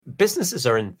Businesses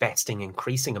are investing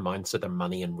increasing amounts of their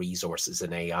money and resources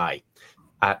in AI.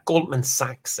 Goldman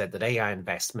Sachs said that AI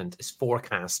investment is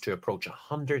forecast to approach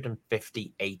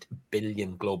 158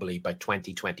 billion globally by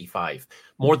 2025,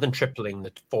 more than tripling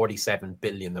the 47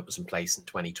 billion that was in place in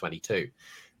 2022.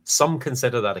 Some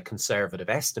consider that a conservative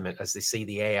estimate as they see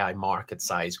the AI market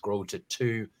size grow to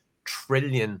 2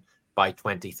 trillion by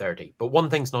 2030. But one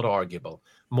thing's not arguable.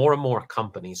 More and more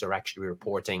companies are actually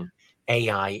reporting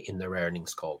AI in their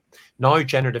earnings call. Now,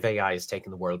 generative AI has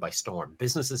taken the world by storm.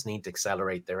 Businesses need to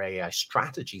accelerate their AI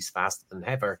strategies faster than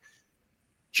ever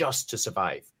just to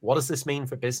survive. What does this mean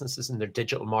for businesses and their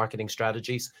digital marketing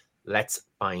strategies? Let's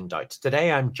find out.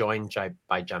 Today, I'm joined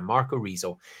by Gianmarco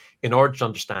Rizzo in order to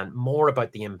understand more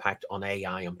about the impact on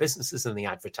AI on businesses in the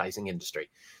advertising industry.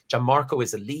 Gianmarco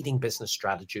is a leading business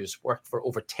strategist, worked for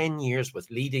over 10 years with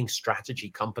leading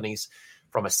strategy companies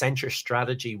from Accenture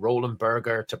Strategy, Roland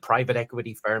Berger, to private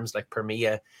equity firms like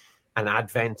Permia and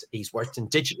Advent. He's worked in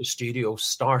digital studios,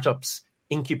 startups,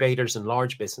 incubators and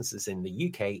large businesses in the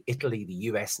UK, Italy, the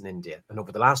US and India. And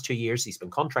over the last 2 years, he's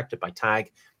been contracted by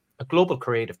TAG, a global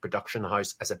creative production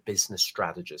house, as a business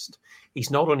strategist.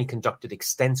 He's not only conducted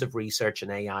extensive research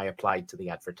in AI applied to the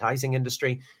advertising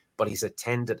industry, but he's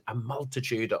attended a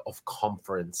multitude of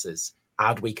conferences,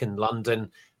 Adweek in London,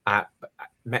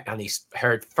 and he's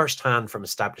heard firsthand from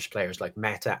established players like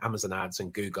Meta, Amazon Ads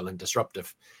and Google and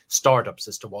disruptive startups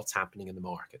as to what's happening in the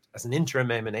market. As an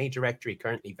interim M&A director, he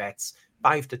currently vets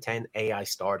 5 to 10 AI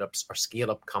startups or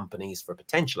scale-up companies for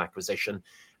potential acquisition,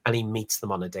 and he meets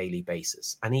them on a daily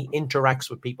basis. And he interacts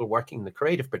with people working in the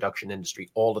creative production industry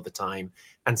all of the time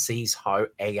and sees how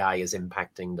AI is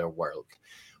impacting their world.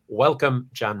 Welcome,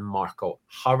 Gianmarco.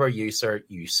 How are you, sir?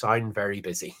 You sound very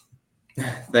busy.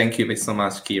 Thank you so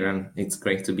much, Kieran. It's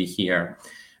great to be here.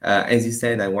 As you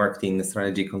said, I worked in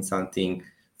strategy consulting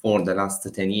for the last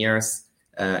 10 years.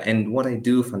 And what I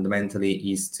do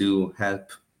fundamentally is to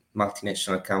help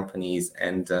multinational companies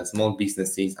and small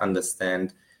businesses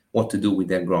understand what to do with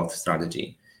their growth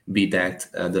strategy, be that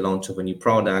the launch of a new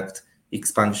product,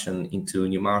 expansion into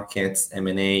new markets,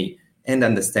 M&A, and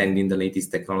understanding the latest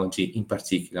technology, in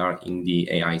particular in the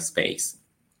AI space.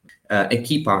 A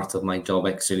key part of my job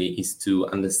actually is to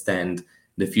understand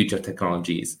the future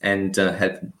technologies and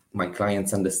help my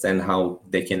clients understand how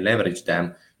they can leverage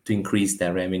them to increase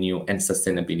their revenue and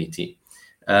sustainability.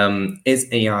 As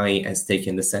AI has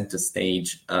taken the center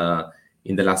stage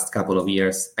in the last couple of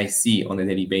years, I see on a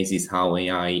daily basis how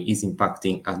AI is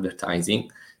impacting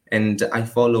advertising, and I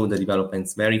follow the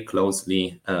developments very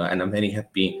closely, and I'm very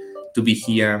happy to be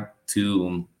here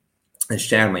to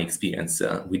share my experience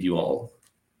with you all.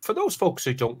 For those folks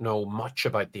who don't know much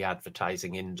about the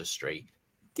advertising industry,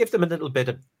 give them a little bit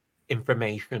of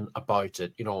information about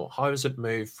it. You know, how has it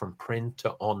moved from print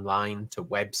to online to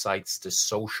websites to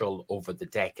social over the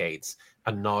decades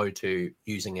and now to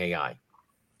using AI?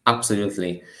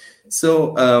 Absolutely.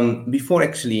 So before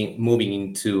actually moving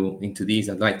into these,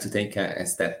 I'd like to take a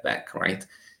step back, right?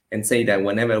 And say that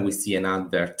whenever we see an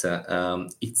advert,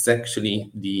 it's actually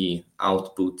the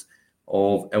output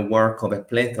of a work of a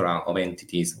plethora of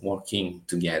entities working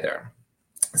together.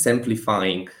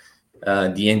 Simplifying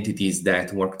the entities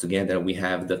that work together, we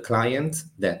have the client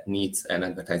that needs an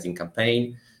advertising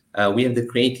campaign. We have the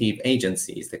creative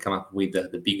agencies that come up with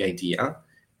the big idea.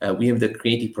 We have the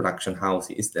creative production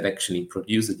houses that actually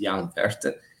produce the advert.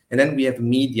 And then we have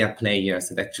media players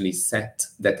that actually set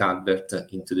that advert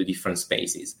into the different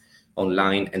spaces,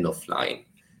 online and offline.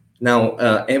 Now,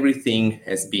 everything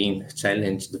has been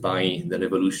challenged by the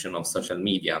revolution of social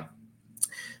media.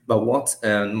 But what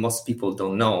most people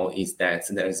don't know is that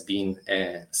there's been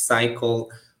a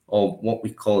cycle of what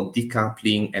we call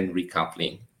decoupling and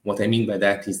recoupling. What I mean by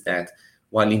that is that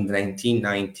while in the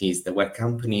 1990s, there were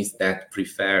companies that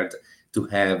preferred to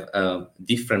have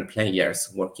different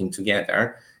players working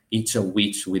together, each of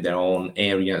which with their own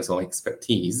areas of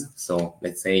expertise. So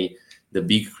let's say the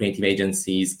big creative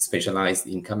agencies specialized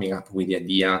in coming up with the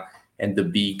idea, and the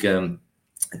big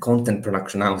content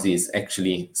production houses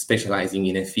actually specializing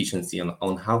in efficiency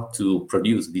on how to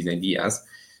produce these ideas.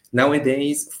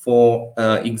 Nowadays, for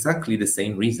exactly the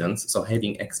same reasons, so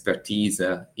having expertise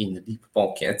in the deep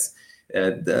pockets,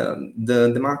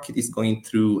 the market is going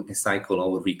through a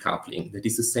cycle of recoupling. That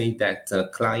is to say that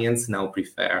clients now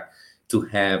prefer to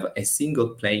have a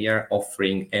single player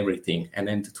offering everything, an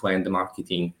end-to-end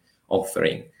marketing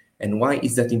offering. And why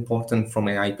is that important from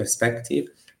an AI perspective?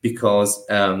 Because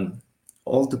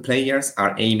all the players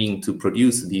are aiming to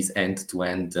produce this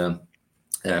end-to-end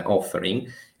offering.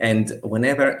 And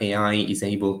whenever AI is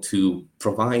able to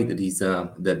provide these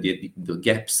the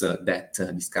gaps that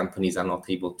these companies are not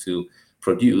able to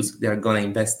produce, they are going to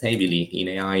invest heavily in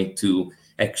AI to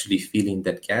actually fill in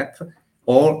that gap,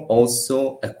 or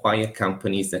also acquire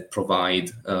companies that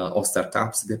provide or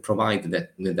startups that provide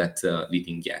that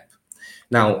leading gap.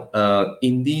 Now,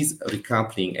 in this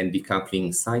recoupling and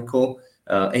decoupling cycle,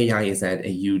 AI has had a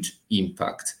huge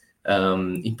impact,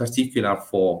 in particular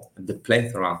for the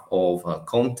plethora of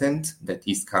content that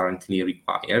is currently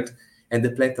required and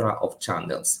the plethora of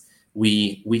channels.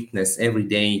 We witness every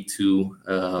day to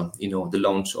the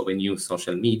launch of a new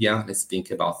social media. Let's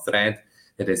think about Thread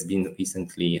that has been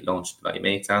recently launched by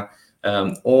Meta,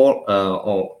 or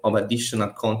of additional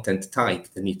content type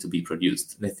that need to be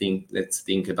produced. Let's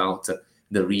think about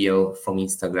the Reel from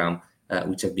Instagram,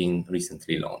 which have been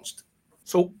recently launched.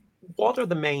 So what are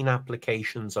the main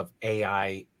applications of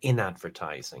AI in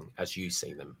advertising as you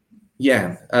see them?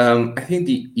 Yeah, I think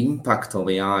the impact of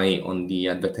AI on the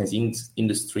advertising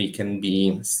industry can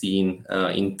be seen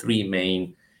in three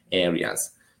main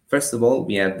areas. First of all,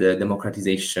 we have the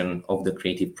democratization of the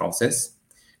creative process.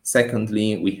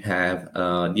 Secondly, we have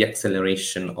the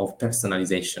acceleration of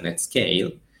personalization at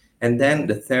scale. And then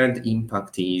the third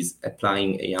impact is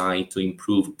applying AI to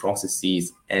improve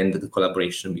processes and the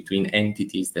collaboration between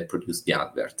entities that produce the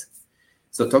advert.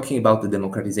 So talking about the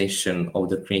democratization of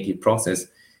the creative process,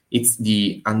 it's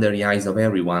under the eyes of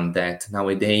everyone that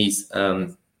nowadays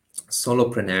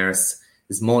solopreneurs,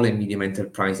 small and medium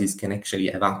enterprises can actually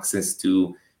have access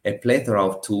to a plethora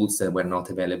of tools that were not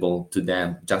available to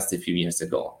them just a few years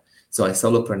ago. So a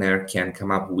solopreneur can come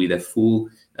up with a full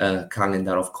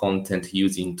calendar of content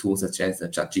using tools such as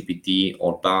ChatGPT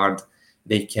or Bard.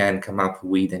 They can come up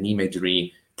with an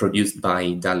imagery produced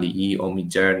by DALL-E or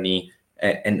Midjourney,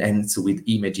 and so with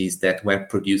images that were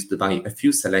produced by a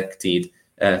few selected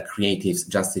creatives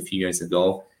just a few years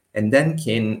ago, and then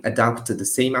can adapt the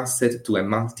same asset to a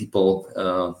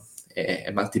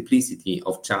multiplicity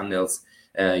of channels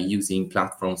using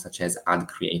platforms such as Ad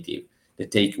Creative. They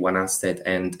take one asset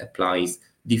and applies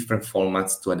different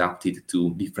formats to adapt it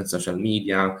to different social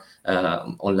media,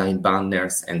 online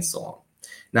banners, and so on.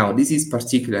 Now, this is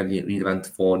particularly relevant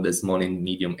for the small and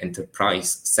medium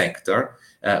enterprise sector,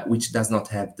 which does not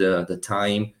have the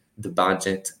time, the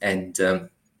budget, and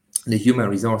the human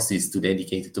resources to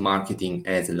dedicate to marketing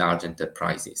as large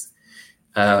enterprises.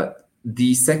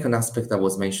 The second aspect I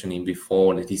was mentioning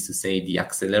before, that is to say the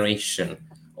acceleration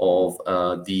of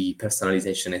the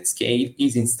personalization at scale,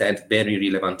 is instead very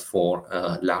relevant for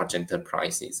large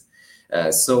enterprises.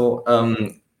 So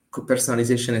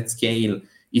personalization at scale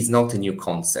is not a new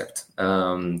concept.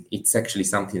 It's actually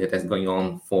something that has going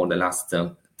on for the last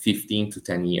 15 to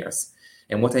 10 years.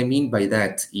 And what I mean by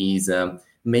that is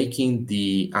making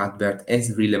the advert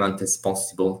as relevant as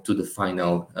possible to the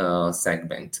final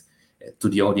segment, to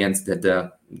the audience that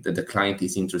the client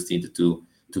is interested to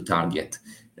target.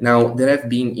 Now, there have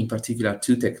been in particular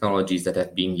two technologies that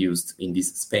have been used in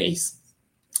this space.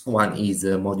 One is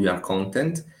modular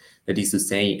content, that is to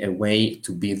say a way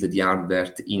to build the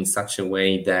advert in such a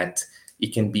way that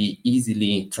it can be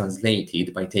easily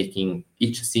translated by taking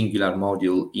each singular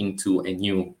module into a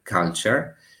new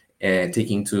culture,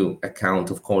 taking into account,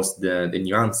 of course, the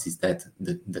nuances that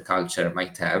the culture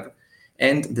might have.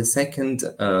 And the second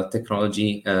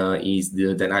technology is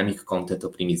the dynamic content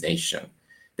optimization.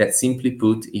 That simply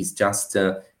put is just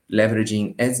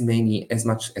leveraging as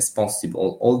much as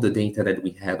possible all the data that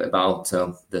we have about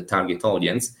the target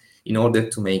audience in order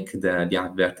to make the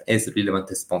advert as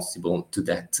relevant as possible to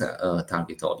that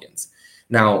target audience.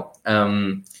 Now,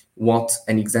 what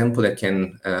an example that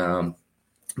can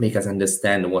make us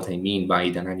understand what I mean by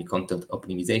dynamic content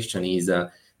optimization is the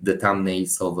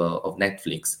thumbnails of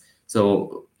Netflix.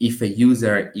 So if a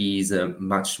user is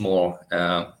much more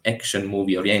action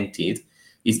movie oriented,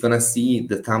 is going to see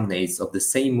the thumbnails of the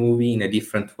same movie in a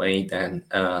different way than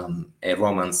a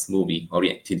romance movie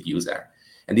oriented user.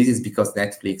 And this is because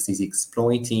Netflix is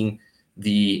exploiting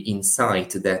the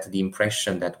insight that the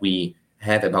impression that we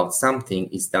have about something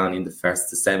is done in the first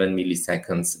 7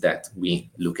 milliseconds that we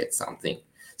look at something.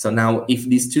 So now, if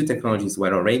these two technologies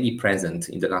were already present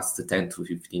in the last 10 to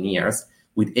 15 years,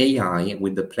 with AI,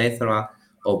 with the plethora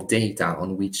of data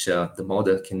on which the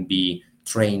model can be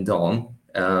trained on,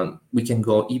 we can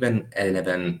go even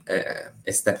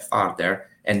a step further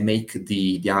and make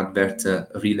the advert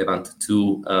relevant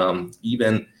to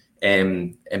even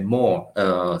a more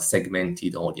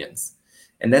segmented audience.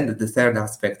 And then the third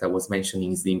aspect I was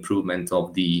mentioning is the improvement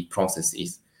of the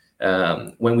processes.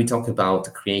 When we talk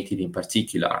about creative in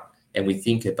particular, and we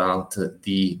think about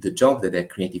the job that a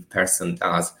creative person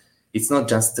does, it's not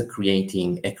just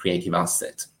creating a creative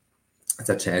asset,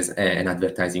 such as an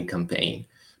advertising campaign,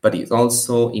 but it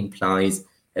also implies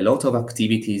a lot of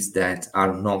activities that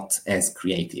are not as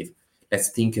creative. Let's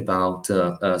think about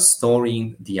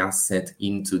storing the asset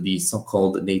into the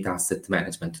so-called data asset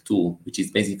management tool, which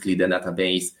is basically the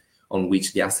database on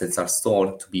which the assets are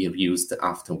stored to be reused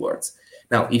afterwards.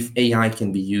 Now, if AI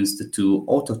can be used to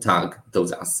auto-tag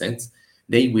those assets,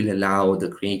 they will allow the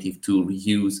creative to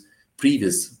reuse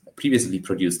previously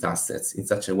produced assets in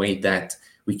such a way that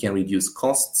we can reduce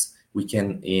costs, we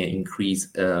can increase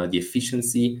the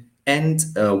efficiency, and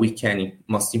we can,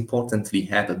 most importantly,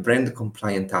 have brand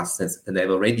compliant assets that have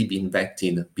already been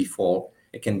vetted before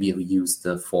and can be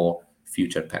reused for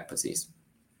future purposes.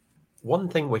 One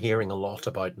thing we're hearing a lot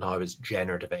about now is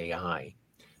generative AI.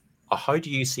 How do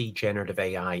you see generative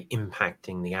AI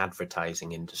impacting the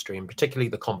advertising industry, and particularly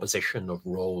the composition of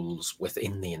roles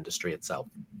within the industry itself?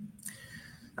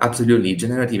 Absolutely.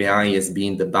 Generative AI has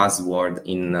been the buzzword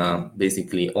in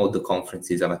basically all the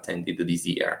conferences I've attended this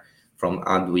year, from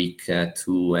Adweek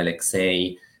to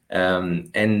LXA.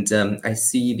 I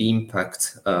see the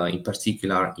impact in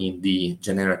particular in the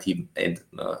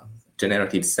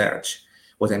generative search.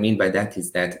 What I mean by that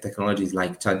is that technologies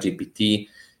like ChatGPT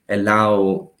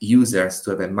allow users to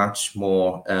have a much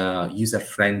more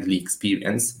user-friendly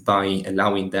experience by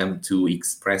allowing them to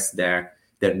express their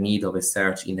need of a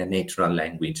search in a natural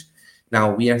language.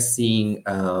 Now we are seeing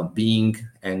Bing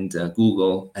and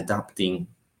Google adapting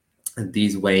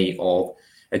this way of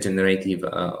a generative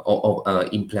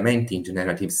implementing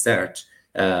generative search.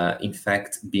 In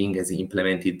fact, Bing has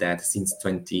implemented that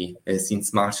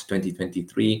since March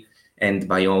 2023, and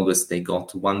by August they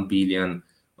got 1 billion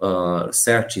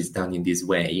searches done in this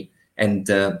way. And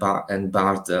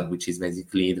Bard, which is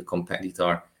basically the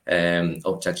competitor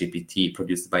of ChatGPT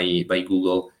produced by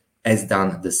Google, has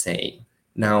done the same.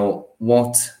 Now,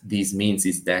 what this means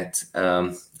is that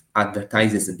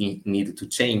advertisers need to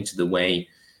change the way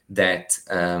that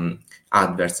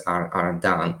adverts are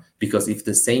done, because if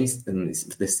the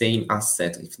same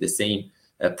asset, if the same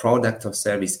product or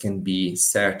service can be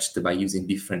searched by using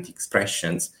different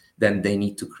expressions, then they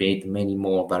need to create many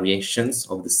more variations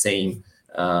of the same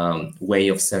way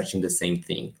of searching the same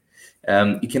thing.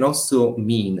 It can also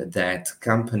mean that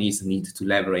companies need to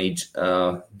leverage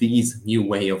these new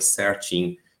way of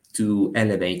searching to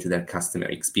elevate their customer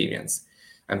experience.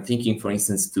 I'm thinking, for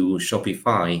instance, to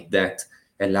Shopify, that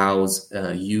allows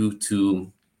you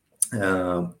to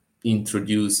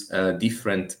introduce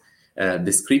different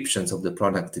descriptions of the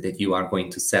product that you are going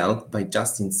to sell by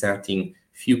just inserting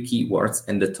few keywords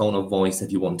and the tone of voice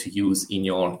that you want to use in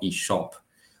your e-shop.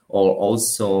 Or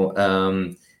also,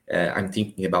 I'm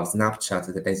thinking about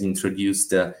Snapchat, that has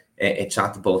introduced a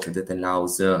chatbot that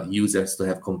allows users to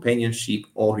have companionship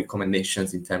or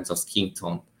recommendations in terms of skin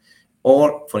tone.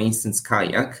 Or, for instance,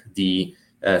 Kayak, the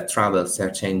travel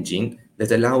search engine,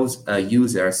 that allows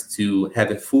users to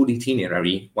have a full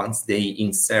itinerary once they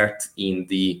insert in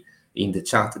the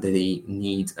chat that they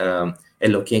need a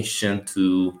location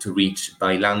to reach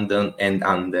by London and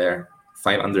under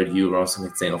 500 euros,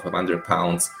 let's say, or 500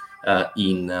 pounds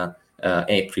in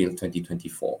April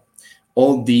 2024.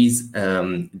 All these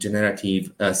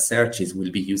generative searches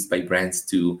will be used by brands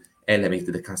to elevate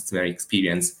the customer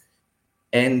experience.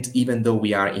 And even though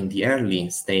we are in the early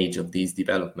stage of this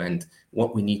development,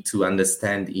 what we need to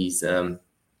understand is that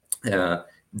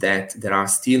there are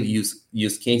still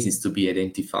use cases to be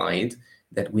identified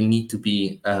that will need to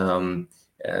be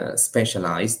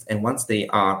specialized. And once they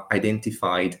are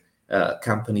identified,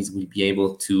 companies will be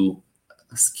able to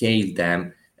scale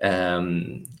them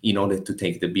in order to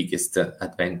take the biggest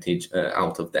advantage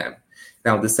out of them.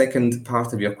 Now, the second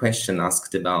part of your question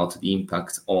asked about the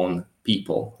impact on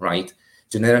people, right?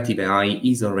 Generative AI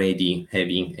is already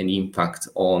having an impact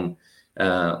on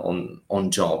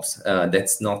jobs.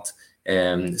 That's not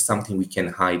something we can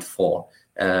hide for.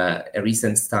 A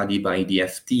recent study by the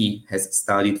FT has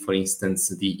studied, for instance,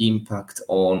 the impact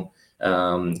on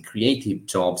creative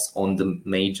jobs on the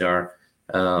major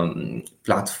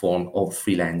platform of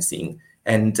freelancing.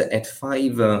 And at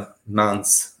 5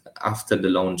 months after the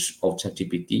launch of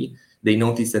ChatGPT, they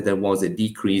noticed that there was a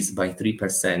decrease by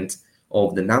 3%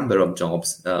 of the number of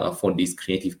jobs for these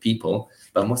creative people,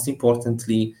 but most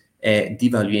importantly, a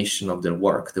devaluation of their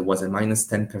work. There was a minus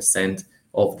 10%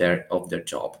 of their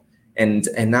job. And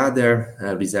another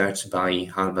research by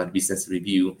Harvard Business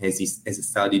Review has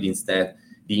studied instead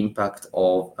the impact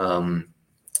of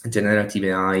generative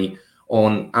AI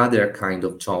on other kind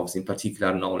of jobs, in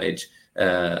particular knowledge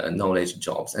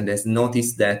jobs, and has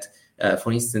noticed that,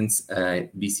 for instance,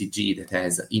 BCG, that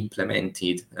has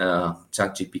implemented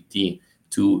ChatGPT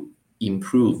to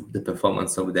improve the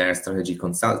performance of their strategy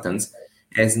consultants,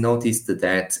 has noticed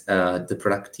that the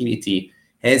productivity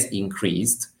has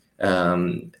increased,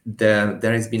 there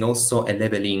has been also a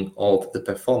leveling of the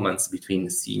performance between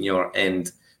senior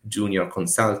and junior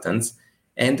consultants.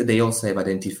 And they also have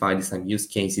identified some use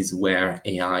cases where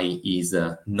AI is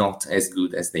not as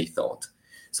good as they thought.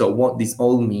 So what this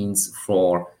all means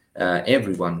for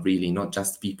everyone, really, not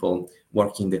just people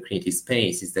working in the creative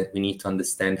space, is that we need to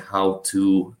understand how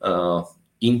to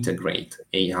integrate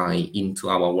AI into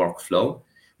our workflow.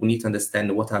 We need to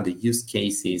understand what are the use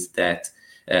cases that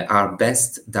are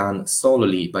best done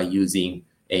solely by using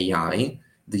AI,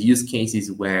 the use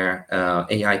cases where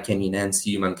AI can enhance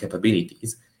human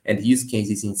capabilities, and use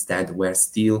cases instead where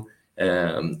still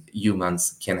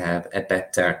humans can have a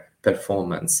better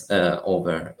performance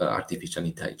over artificial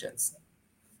intelligence.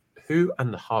 Who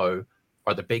and how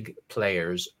are the big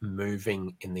players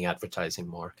moving in the advertising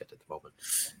market at the moment?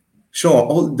 Sure,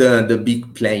 all the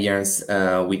big players,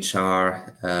 which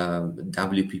are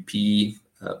WPP,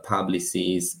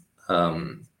 Publicis,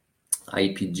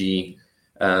 IPG,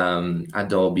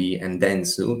 Adobe, and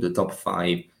Dentsu, the top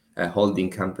 5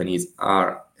 holding companies,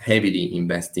 are heavily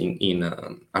investing in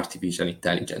artificial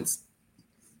intelligence.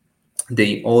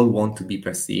 They all want to be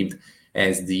perceived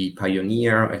as the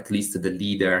pioneer, at least the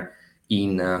leader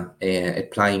in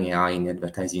applying AI in the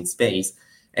advertising space.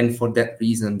 And for that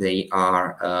reason, they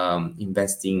are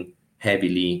investing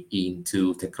heavily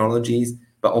into technologies,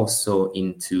 but also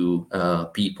into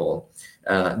people.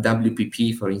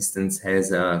 WPP, for instance,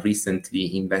 has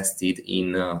recently invested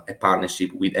in a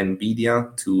partnership with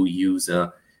NVIDIA to use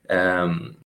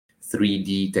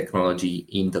 3D technology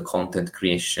in the content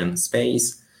creation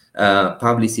space.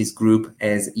 Publicis Group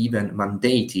has even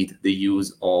mandated the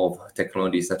use of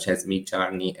technologies such as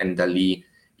Midjourney and DALL-E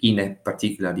in a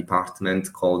particular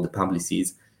department called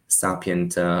Publicis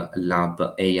Sapient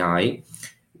Lab AI.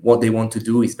 What they want to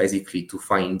do is basically to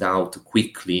find out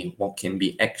quickly what can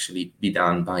be actually be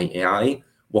done by AI,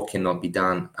 what cannot be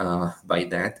done by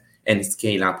that, and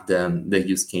scale up the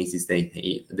use cases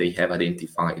they have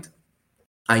identified.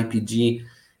 IPG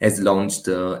has launched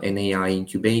an AI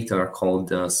incubator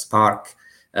called Spark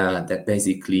that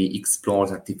basically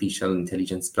explores artificial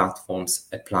intelligence platforms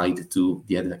applied to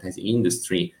the advertising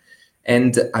industry.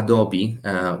 And Adobe,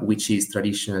 which is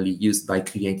traditionally used by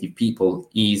creative people,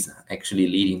 is actually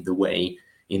leading the way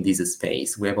in this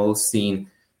space. We have all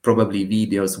seen probably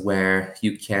videos where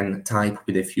you can type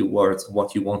with a few words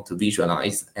what you want to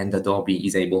visualize, and Adobe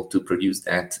is able to produce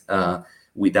that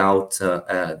without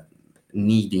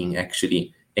needing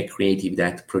actually a creative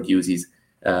that produces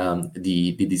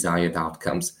the desired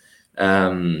outcomes.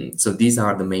 So these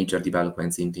are the major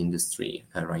developments in the industry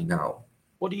right now.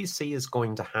 What do you see is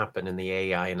going to happen in the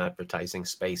AI and advertising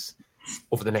space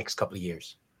over the next couple of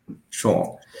years?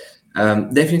 Sure.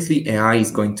 Definitely AI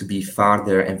is going to be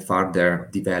farther and farther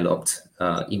developed,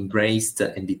 embraced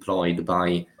and deployed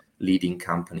by leading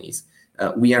companies.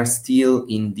 We are still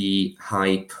in the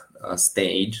hype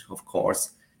stage, of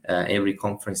course. Every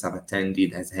conference I've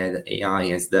attended has had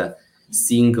AI as the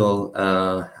single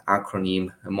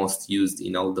acronym most used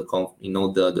in all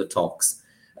the talks.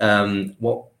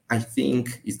 What I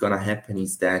think is going to happen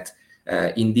is that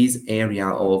in this area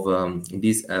of in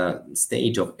this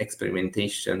stage of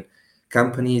experimentation,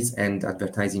 companies and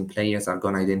advertising players are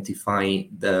going to identify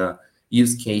the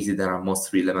use cases that are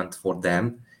most relevant for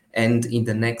them, and in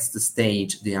the next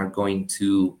stage they are going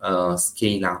to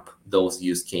scale up those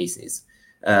use cases.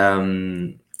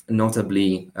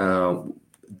 Notably,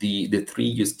 the 3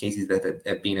 use cases that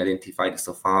have been identified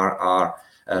so far are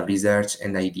research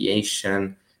and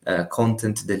ideation,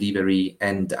 content delivery,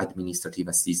 and administrative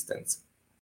assistance.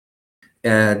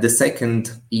 The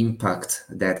second impact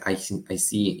that I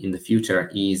see in the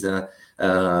future is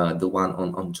the one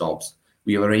on jobs.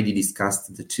 We already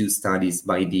discussed the 2 studies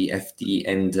by the FT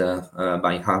and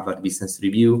by Harvard Business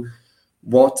Review.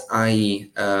 What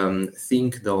I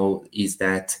think, though, is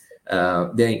that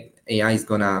the AI is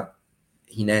going to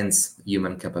enhance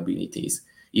human capabilities.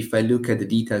 If I look at the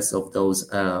details of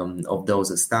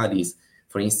those studies,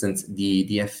 for instance, the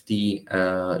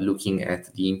FT looking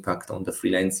at the impact on the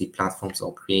freelancing platforms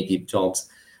or creative jobs,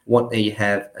 what they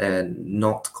have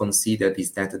not considered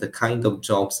is that the kind of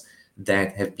jobs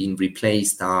that have been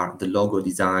replaced are the logo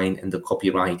design and the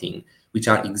copywriting, which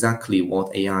are exactly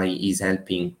what AI is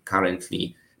helping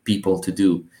currently people to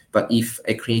do. But if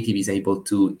a creative is able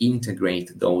to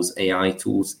integrate those AI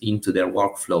tools into their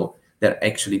workflow, they're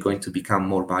actually going to become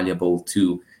more valuable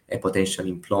to a potential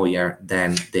employer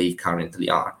than they currently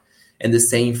are. And the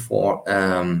same for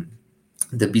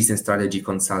the business strategy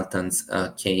consultants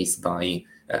case by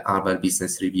Harvard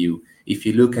Business Review. If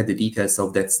you look at the details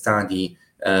of that study,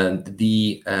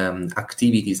 the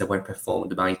activities that were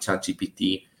performed by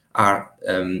ChatGPT are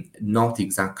not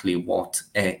exactly what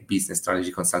a business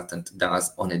strategy consultant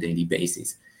does on a daily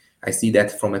basis. I see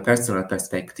that from a personal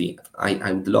perspective.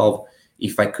 I would love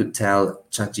if I could tell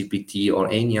ChatGPT or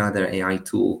any other AI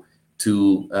tool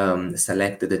to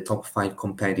select the top 5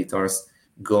 competitors,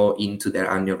 go into their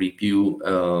annual review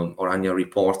or annual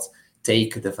reports,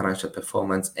 take the financial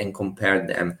performance and compare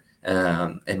them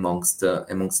amongst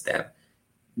them.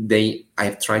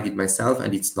 I've tried it myself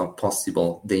and it's not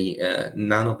possible.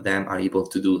 None of them are able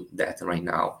to do that right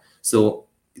now. So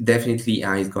definitely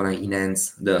AI is going to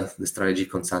enhance the strategy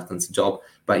consultant's job,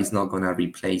 but it's not going to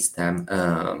replace them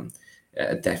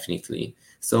definitely.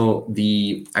 So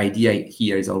the idea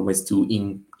here is always to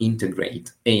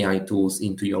integrate AI tools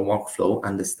into your workflow,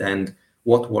 understand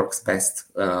what works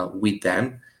best with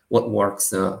them, what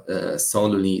works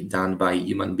solely done by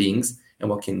human beings, and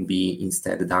what can be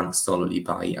instead done solely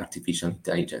by artificial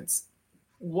intelligence.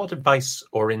 What advice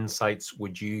or insights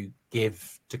would you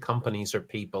give to companies or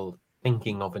people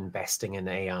thinking of investing in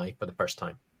AI for the first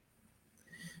time?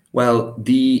 Well,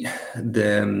 the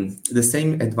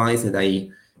same advice that I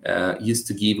used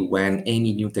to give when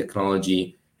any new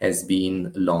technology has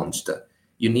been launched.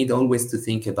 You need always to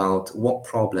think about what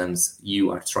problems you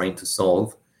are trying to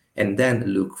solve and then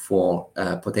look for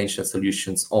potential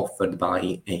solutions offered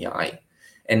by AI.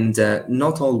 And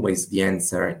not always the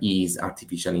answer is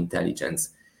artificial intelligence.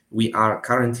 We are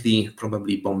currently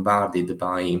probably bombarded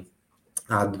by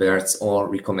adverts or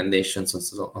recommendations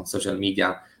on social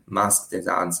media, masked as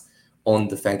ads, on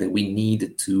the fact that we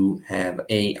need to have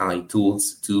AI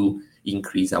tools to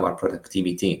increase our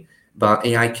productivity. But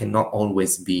AI cannot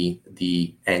always be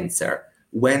the answer.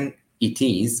 When it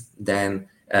is, then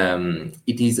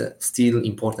it is still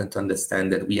important to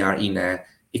understand that we are in a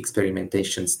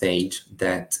experimentation stage,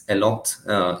 that a lot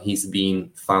is being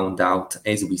found out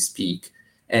as we speak,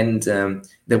 and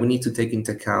that we need to take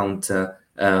into account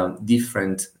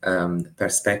different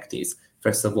perspectives.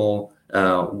 First of all,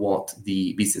 what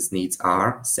the business needs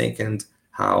are. Second,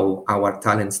 how our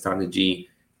talent strategy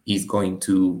is going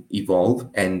to evolve,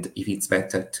 and if it's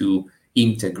better to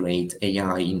integrate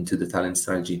AI into the talent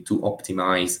strategy to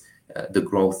optimize the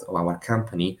growth of our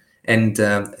company. And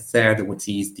third, what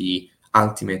is the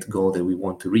ultimate goal that we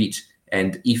want to reach,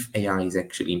 and if AI is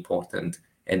actually important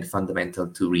and fundamental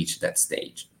to reach that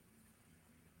stage.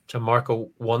 Gianmarco,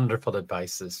 wonderful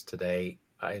advices today.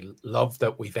 I love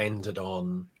that we've ended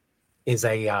on, is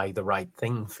AI the right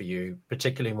thing for you?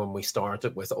 Particularly when we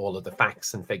started with all of the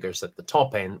facts and figures at the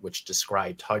top end, which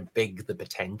described how big the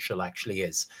potential actually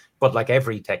is. But like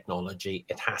every technology,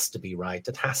 it has to be right.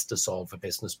 It has to solve a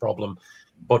business problem.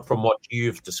 But from what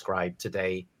you've described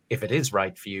today, if it is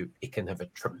right for you, it can have a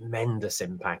tremendous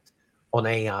impact on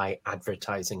AI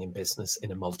advertising in business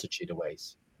in a multitude of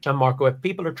ways. Gianmarco, if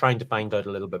people are trying to find out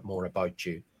a little bit more about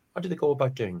you, how do they go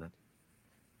about doing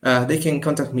that? They can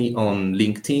contact me on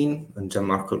LinkedIn, on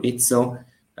Gianmarco Rizzo.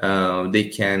 They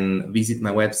can visit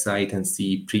my website and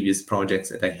see previous projects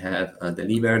that I have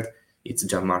delivered. It's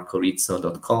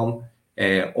gianmarcorizzo.com.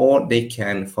 Or they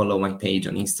can follow my page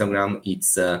on Instagram.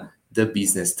 It's The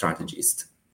Business Strategist.